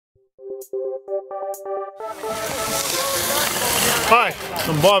Hi,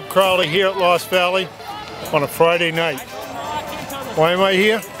 I'm Bob Crowley here at Lost Valley on a Friday night. Why am I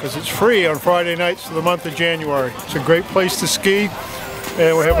here? Because it's free on Friday nights for the month of January. It's a great place to ski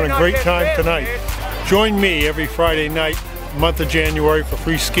and we're having a great time tonight. Join me every Friday night, month of January, for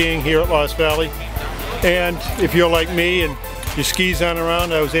free skiing here at Lost Valley. And if you're like me and your skis aren't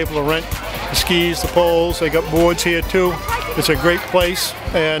around, I was able to rent the skis, the poles. They got boards here too. It's a great place,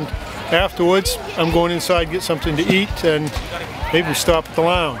 and afterwards I'm going inside to get something to eat and maybe stop at the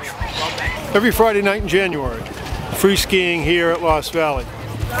lounge. Every Friday night in January, free skiing here at Lost Valley.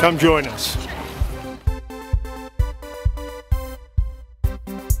 Come join us.